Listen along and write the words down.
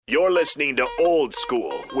You're listening to Old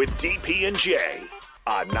School with DP and J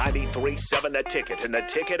on 93.7 The Ticket and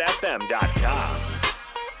theticketfm.com.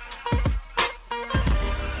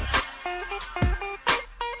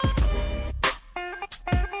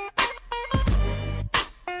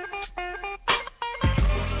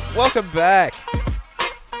 Welcome back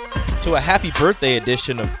to a happy birthday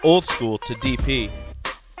edition of Old School to DP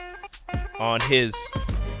on his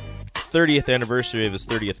 30th anniversary of his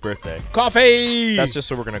 30th birthday. Coffee! That's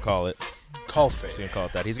just what we're going to call it. Coffee. We're going to call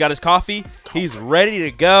it that. He's got his coffee. He's ready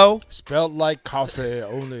to go. Spelled like coffee,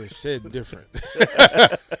 only said different.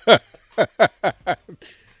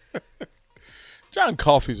 John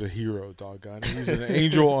Coffey's a hero, doggone. He's an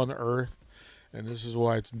angel on earth, and this is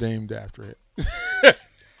why it's named after him.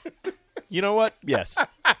 You know what? Yes.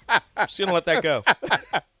 Just going to let that go.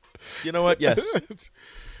 You know what? Yes.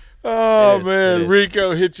 Oh, man.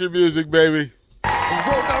 Rico, hit your music, baby.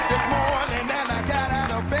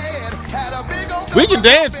 We can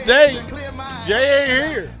dance today. Jay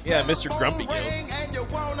ain't here. Yeah, Mr. Grumpy Gills.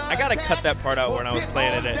 I got to cut that part out when I was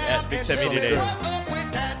playing it at Big Ten Media Days.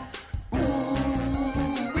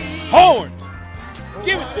 Horns.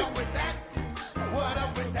 Give it to me.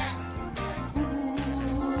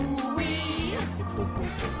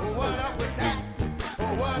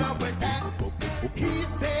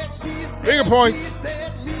 Finger points.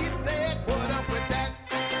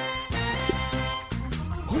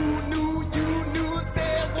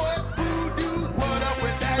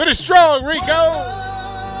 Finish strong, Rico.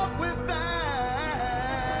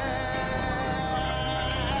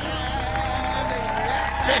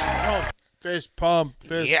 Fist pump. Fist pump.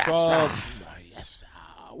 Fist Yes, pump. Yes.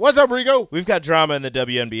 What's up, Rico? We've got drama in the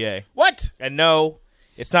WNBA. What? And no,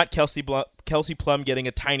 it's not Kelsey Plum getting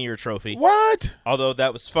a tinier trophy. What? Although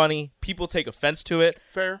that was funny. People take offense to it.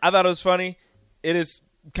 Fair. I thought it was funny. It is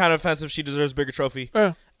kind of offensive. She deserves a bigger trophy.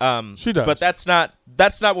 She does. But that's not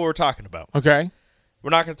what we're talking about. Okay. We're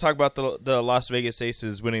not going to talk about the Las Vegas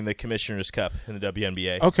Aces winning the Commissioner's Cup in the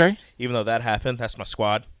WNBA. Okay. Even though that happened. That's my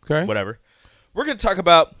squad. Okay. Whatever. We're going to talk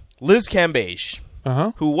about Liz Cambage,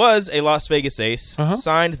 who was a Las Vegas Ace,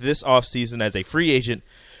 signed this offseason as a free agent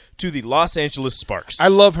to the Los Angeles Sparks. I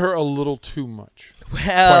love her a little too much.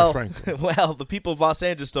 Well, quite frankly. well, the people of Los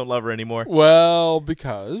Angeles don't love her anymore. Well,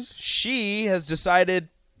 because She has decided,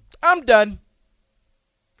 I'm done,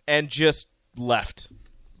 and just left.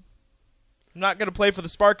 I'm not going to play for the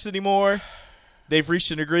Sparks anymore. They've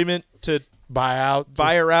reached an agreement to buy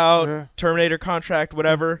her out, terminate her contract,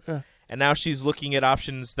 whatever. Yeah. And now she's looking at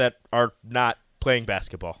options that are not playing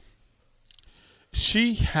basketball.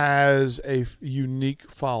 She has a unique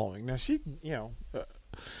following. Now, she's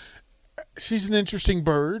an interesting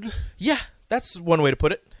bird. Yeah, that's one way to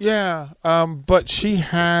put it. Yeah, but she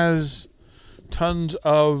has tons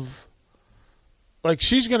of,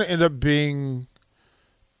 she's going to end up being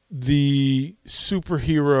the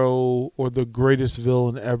superhero or the greatest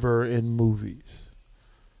villain ever in movies.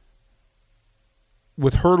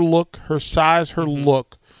 With her look, her size, her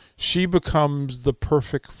look, she becomes the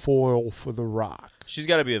perfect foil for The Rock. She's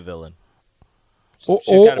got to be a villain.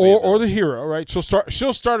 Or the hero, right? She'll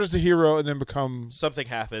start as the hero and then become something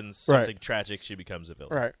happens, something tragic, she becomes a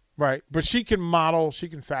villain. Right. But she can model, she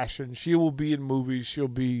can fashion, she will be in movies,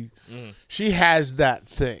 she has that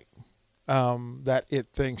thing. That it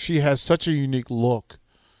thing. She has such a unique look,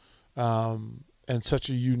 and such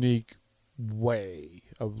a unique way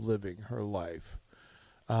of living her life.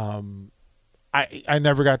 I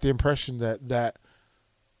never got the impression that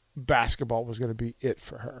basketball was going to be it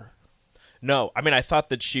for her. No, I mean, I thought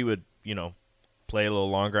that she would, play a little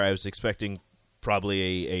longer. I was expecting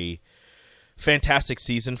probably a fantastic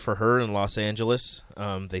season for her in Los Angeles.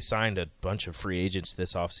 They signed a bunch of free agents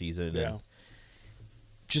this offseason, and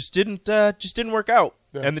just didn't work out.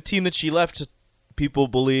 Yeah. And the team that she left, people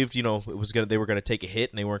believed, they were going to take a hit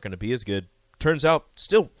and they weren't going to be as good. Turns out,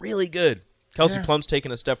 still really good. Kelsey Plum's taking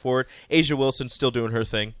a step forward. Asia Wilson's still doing her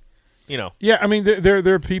thing. Yeah, I mean,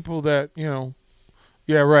 there are people that,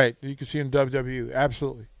 yeah, right. You can see in WWE,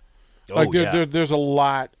 absolutely. There's a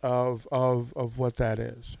lot of what that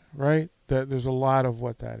is, right? There's a lot of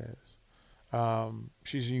what that is.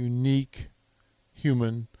 She's a unique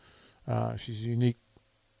human. She's a unique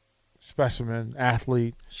specimen,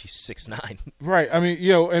 athlete. She's 6'9". Right. I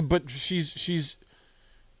mean, but she's.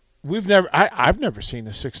 I've never seen a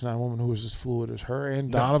 6'9" woman who was as fluid as her.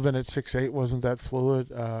 And Donovan at 6'8" wasn't that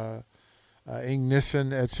fluid. Ing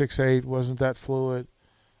Nissen at 6'8" wasn't that fluid.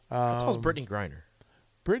 How tall is Brittany Griner?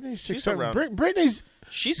 Brittany's 6'7".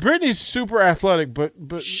 She's Brittany's super athletic, but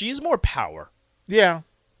she's more power. Yeah.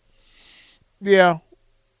 I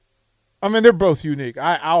mean, they're both unique.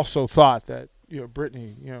 I also thought that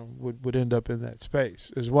Brittany, would end up in that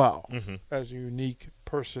space as well Mm-hmm. as a unique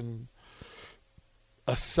person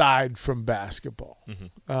aside from basketball.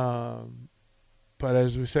 Mm-hmm. But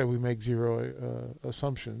as we said, we make zero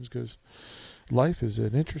assumptions because life is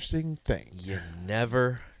an interesting thing. You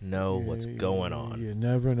never know what's going on. You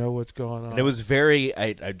never know what's going on. And it was very.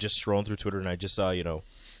 I just scrolling through Twitter and I just saw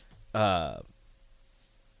the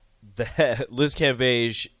Liz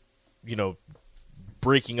Cambage,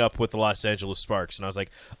 breaking up with the Los Angeles Sparks, and I was like,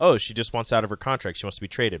 oh, she just wants out of her contract. She wants to be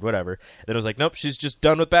traded, whatever. And then I was like, nope, she's just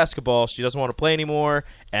done with basketball. She doesn't want to play anymore.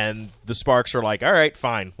 And the Sparks are like, all right,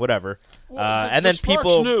 fine, whatever. And then Sparks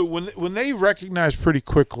people knew when they recognized pretty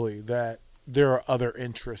quickly that there are other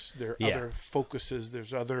interests, there are other focuses,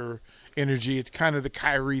 there's other energy. It's kind of the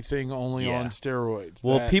Kyrie thing, only on steroids.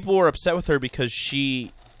 Well, people were upset with her because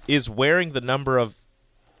she is wearing the number of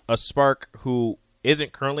a Spark who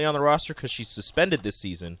isn't currently on the roster because she's suspended this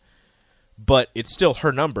season, but it's still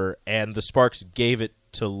her number, and the Sparks gave it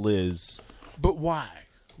to Liz. But why?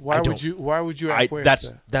 Why would you acquiesce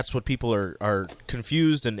that? That's what people are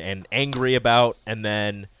confused and angry about. And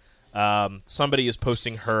then somebody is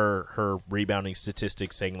posting her rebounding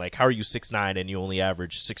statistics, saying like, "How are you 6'9" and you only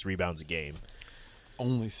average 6 rebounds a game?"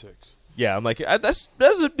 Only 6. Yeah, I'm like, that's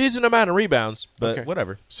a decent amount of rebounds, but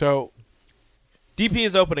whatever. So DP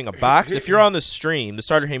is opening a box. If you're on the stream, the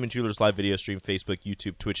Starter Heyman Jewelers live video stream, Facebook,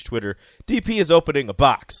 YouTube, Twitch, Twitter, DP is opening a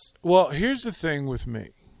box. Well, here's the thing with me,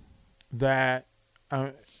 that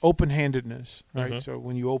open-handedness, right? Mm-hmm. So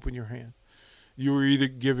when you open your hand, you are either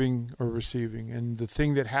giving or receiving. And the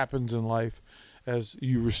thing that happens in life as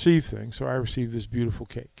you receive things, so I received this beautiful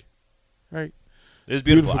cake, right? It's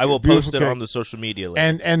beautiful. I will post it cake on the social media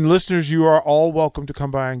later. And listeners, you are all welcome to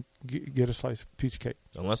come by and get a piece of cake.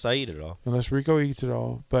 Unless I eat it all. Unless Rico eats it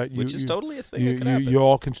all. Which is totally a thing that can happen. You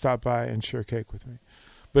all can stop by and share cake with me.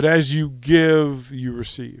 But as you give, you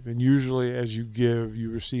receive. And usually as you give,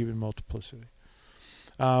 you receive in multiplicity.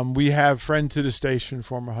 We have friend to the station,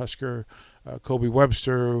 former Husker, Kobe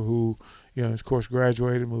Webster, who, of course,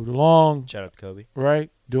 graduated, moved along. Shout out to Kobe. Right,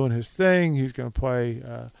 doing his thing. He's going to play.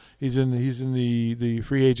 He's in the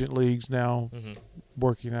free agent leagues now,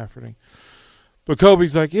 working efforting. But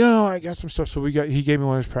Kobe's like, I got some stuff. So he gave me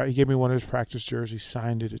one of his practice jerseys.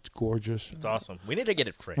 Signed it. It's gorgeous. It's awesome. We need to get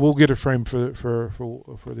it framed. We'll get it framed for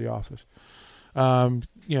the office.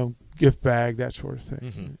 Gift bag, that sort of thing.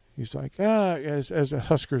 Mm-hmm. He's like, as the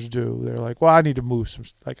Huskers do. They're like, well, I need to move some.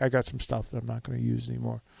 Like, I got some stuff that I'm not going to use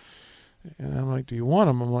anymore. And I'm like, do you want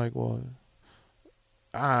them? I'm like, well,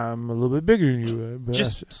 I'm a little bit bigger than you. But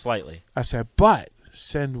just slightly. I said, but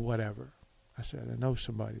send whatever. I said, I know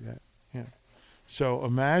somebody that. Yeah. So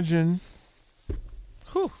imagine.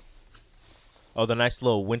 Whew. Oh, the nice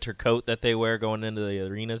little winter coat that they wear going into the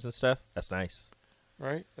arenas and stuff. That's nice.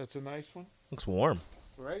 Right? That's a nice one. Looks warm.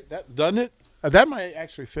 Right? That doesn't it? That might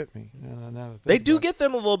actually fit me. They do get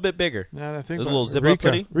them a little bit bigger. Now that I think There's a about little it. zip-up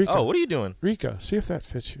hoodie. Rico. Oh, what are you doing? Rico, see if that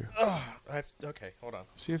fits you. Oh, okay, hold on.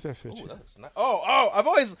 See if that fits you. That looks nice.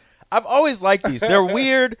 I've always liked these. They're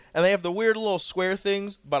weird, and they have the weird little square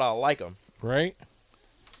things, but I like them. Right?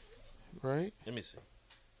 Right? Let me see.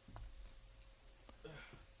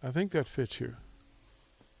 I think that fits you.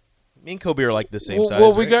 Me and Kobe are like the same well, size.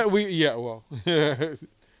 Well, right?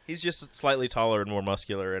 He's just slightly taller and more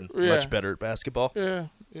muscular and much better at basketball. Yeah.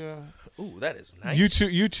 Ooh, that is nice.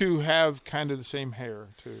 You two have kind of the same hair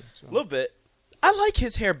too. So. A little bit. I like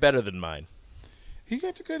his hair better than mine. He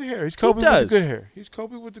got the good hair. He's Kobe with the good hair. He's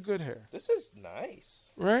Kobe with the good hair. This is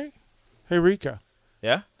nice. Right? Hey, Rico.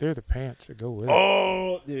 Yeah? They're the pants that go with it.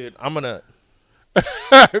 Oh, dude. I'm gonna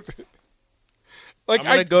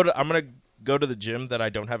go to the gym that I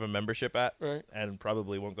don't have a membership at, right, and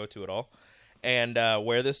probably won't go to at all, and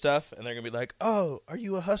wear this stuff, and they're gonna be like, "Oh, are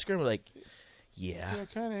you a Husker?" I'm like, "Yeah,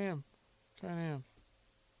 kind of am.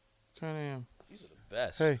 These are the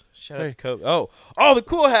best." Hey, shout out to Kobe. Oh, the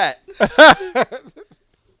cool hat.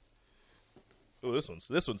 Oh, this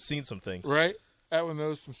one's seen some things. Right, that one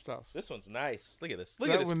knows some stuff. This one's nice. Look at this.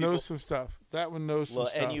 That one knows some stuff. Little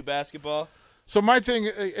NU basketball. So my thing,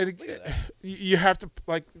 you have to,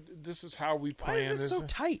 like, this is how we plan. Why is this so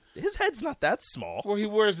tight? His head's not that small. Well, he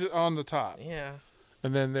wears it on the top. Yeah.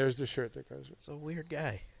 And then there's the shirt that goes with it. It's a weird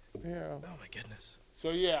guy. Yeah. Oh, my goodness.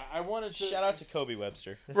 So, yeah, I wanted to... Shout out to Kobe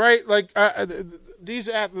Webster. Right, like,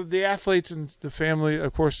 the athletes and the family,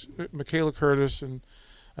 of course, Michaela Curtis and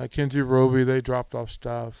Kinsey Roby, they dropped off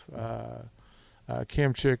stuff.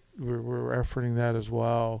 Cam Chick, we're efforting that as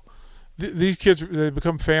well. These kids, they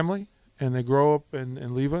become family. And they grow up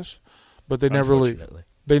and leave us, but they never leave.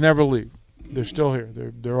 They never leave. They're still here.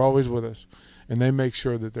 They're always with us, and they make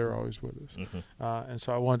sure that they're always with us. And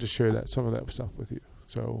so I wanted to share some of that stuff with you.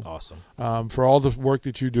 So awesome. For all the work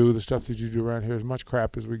that you do, the stuff that you do around here, as much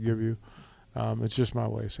crap as we give you, it's just my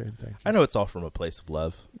way of saying thank you. I know it's all from a place of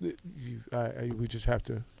love. We just have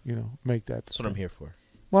to, make that. That's what I'm here for.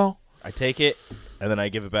 Well, I take it, and then I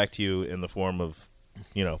give it back to you in the form of,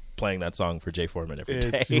 playing that song for Jay Foreman every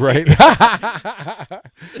day. Right.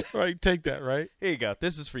 Right. Take that, right? Here you go.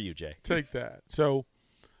 This is for you, Jay. Take that. So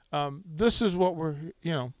this is what we're,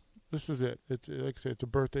 this is it. It's like I said, it's a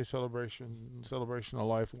birthday celebration of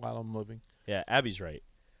life while I'm living. Yeah, Abby's right.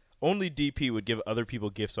 Only DP would give other people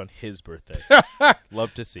gifts on his birthday.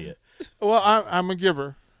 Love to see it. Well, I'm a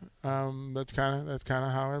giver. That's kind of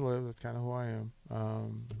how I live. That's kind of who I am.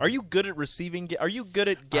 Are you good at receiving? Are you good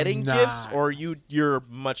at getting gifts, or you're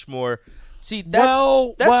much more? See,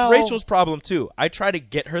 that's Rachel's problem too. I try to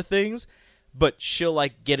get her things, but she'll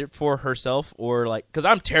get it for herself, or because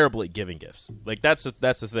I'm terrible at giving gifts. That's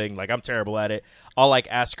the thing. I'm terrible at it. I'll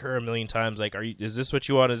ask her a million times, is this what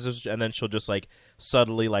you want? Is this? And then she'll just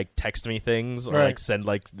subtly text me things, or send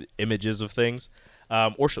images of things.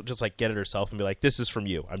 Or she'll just get it herself and be like, this is from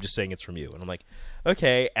you. I'm just saying it's from you. And I'm like,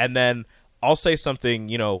 okay. And then I'll say something,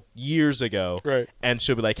 years ago. Right. And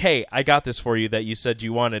she'll be like, hey, I got this for you that you said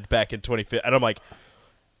you wanted back in 2015. And I'm like,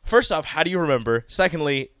 first off, how do you remember?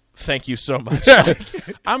 Secondly, thank you so much.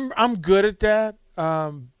 I'm good at that.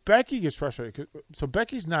 Becky gets frustrated. So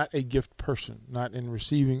Becky's not a gift person, not in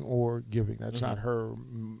receiving or giving. That's not her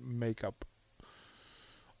makeup.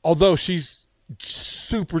 Although she's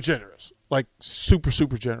super generous. Super,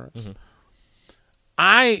 super generous.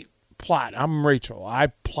 I plot. I'm Rachel. I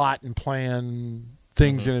plot and plan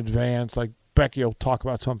things in advance. Becky will talk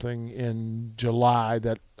about something in July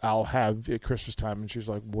that I'll have at Christmas time, and she's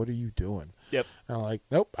like, what are you doing? Yep. And I'm like,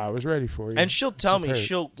 nope, I was ready for you. And she'll tell me,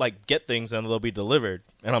 she'll get things and they'll be delivered.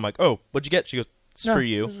 And I'm like, oh, what'd you get? She goes, it's for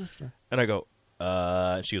you. And I go,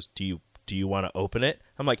 and she goes, do you want to open it?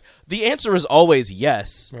 I'm like, the answer is always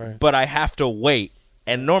yes, but I have to wait.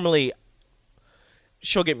 And normally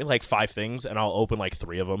she'll get me 5 things, and I'll open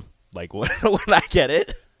 3 of them. When I get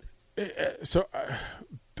it. So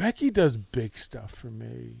Becky does big stuff for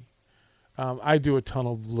me. I do a ton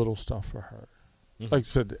of little stuff for her. Like I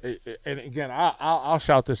said, and again, I'll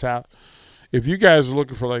shout this out. If you guys are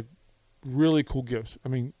looking for really cool gifts, I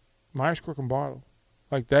mean, Myers Crook and Bottle,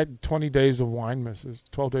 that 12 days of wine miss was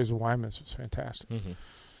fantastic.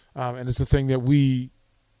 And it's the thing that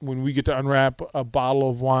when we get to unwrap a bottle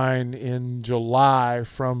of wine in July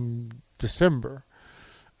from December,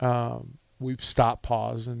 we stop,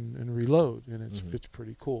 pause, and reload, and it's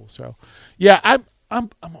pretty cool. So, yeah, I'm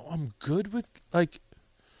good with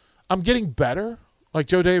I'm getting better.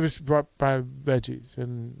 Joe Davis brought by veggies,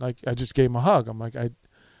 and I just gave him a hug. I'm like,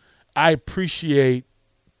 I appreciate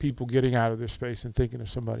people getting out of their space and thinking of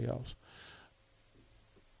somebody else,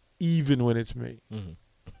 even when it's me.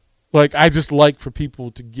 I just like for people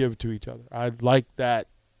to give to each other. I like that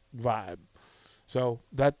vibe. So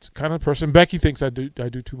that's kind of the person. Becky thinks I do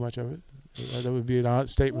too much of it. That would be an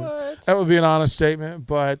honest statement. What? That would be an honest statement,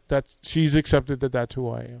 but she's accepted that that's who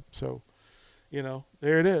I am. So,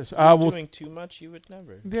 there it is. Doing too much, you would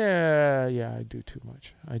never. Yeah, I do too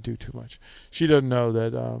much. She doesn't know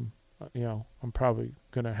that, I'm probably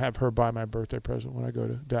going to have her buy my birthday present when I go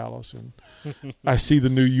to Dallas and I see the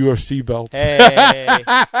new UFC belts. Hey.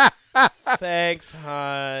 Thanks,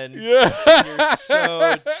 hon. Yeah. You're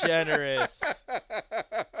so generous.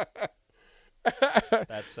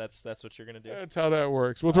 That's what you're gonna do. That's how that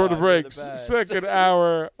works. We'll throw the breaks. Second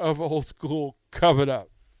hour of Old School coming up.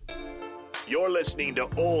 You're listening to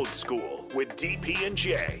Old School with DP and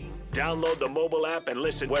J. Download the mobile app and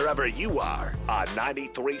listen wherever you are on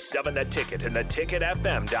 93.7 The Ticket and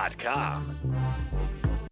theticketfm.com.